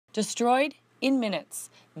Destroyed in minutes,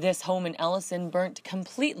 this home in Ellison burnt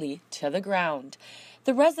completely to the ground.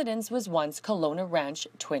 The residence was once Kelowna Ranch,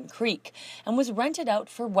 Twin Creek, and was rented out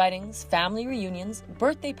for weddings, family reunions,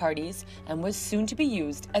 birthday parties, and was soon to be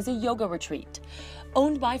used as a yoga retreat.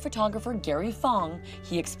 Owned by photographer Gary Fong,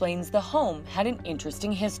 he explains the home had an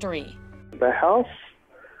interesting history. The house,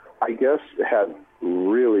 I guess, had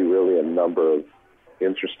really a number of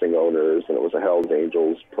interesting owners, and it was a Hells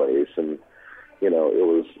Angels place, and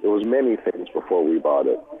it was many things before we bought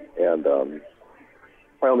it, and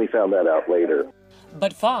I only found that out later.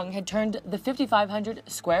 But Fong had turned the 5,500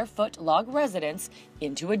 square foot log residence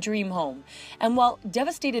into a dream home. And while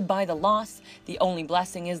devastated by the loss, the only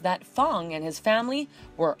blessing is that Fong and his family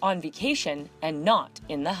were on vacation and not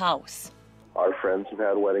in the house. Our friends have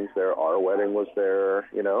had weddings there. Our wedding was there,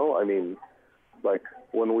 like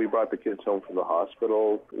when we brought the kids home from the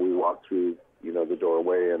hospital, we walked through, the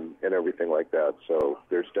doorway and everything like that. So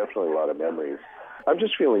there's definitely a lot of memories. I'm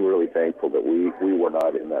just feeling really thankful that we were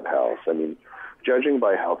not in that house. I mean, judging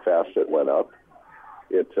by how fast it went up,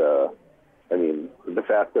 the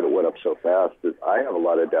fact that it went up so fast, I have a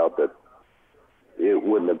lot of doubt that it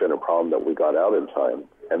wouldn't have been a problem that we got out in time.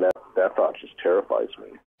 And that thought just terrifies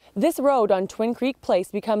me. This road on Twin Creek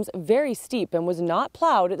Place becomes very steep and was not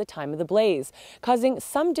plowed at the time of the blaze, causing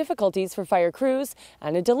some difficulties for fire crews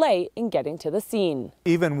and a delay in getting to the scene.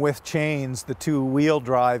 Even with chains, the two-wheel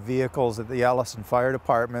drive vehicles at the Ellison Fire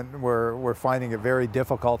Department were finding it very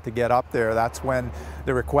difficult to get up there. That's when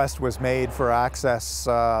the request was made for access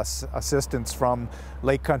assistance from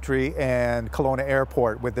Lake Country and Kelowna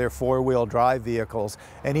Airport with their four-wheel drive vehicles.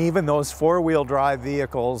 And even those four-wheel drive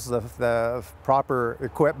vehicles, the proper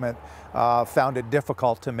equipment, found it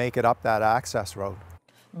difficult to make it up that access road.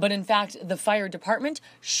 But in fact, the fire department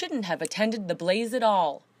shouldn't have attended the blaze at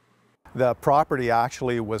all. The property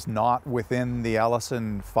actually was not within the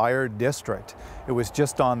Ellison Fire District. It was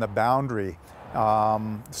just on the boundary.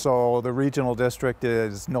 So the regional district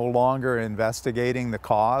is no longer investigating the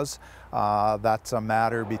cause. That's a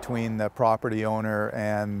matter between the property owner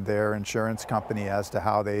and their insurance company as to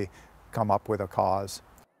how they come up with a cause.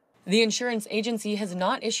 The insurance agency has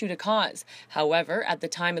not issued a cause. However, at the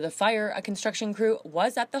time of the fire, a construction crew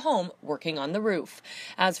was at the home working on the roof.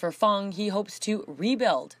 As for Fong, he hopes to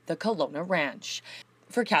rebuild the Kelowna Ranch.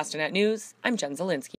 For Castanet News, I'm Jen Zielinski.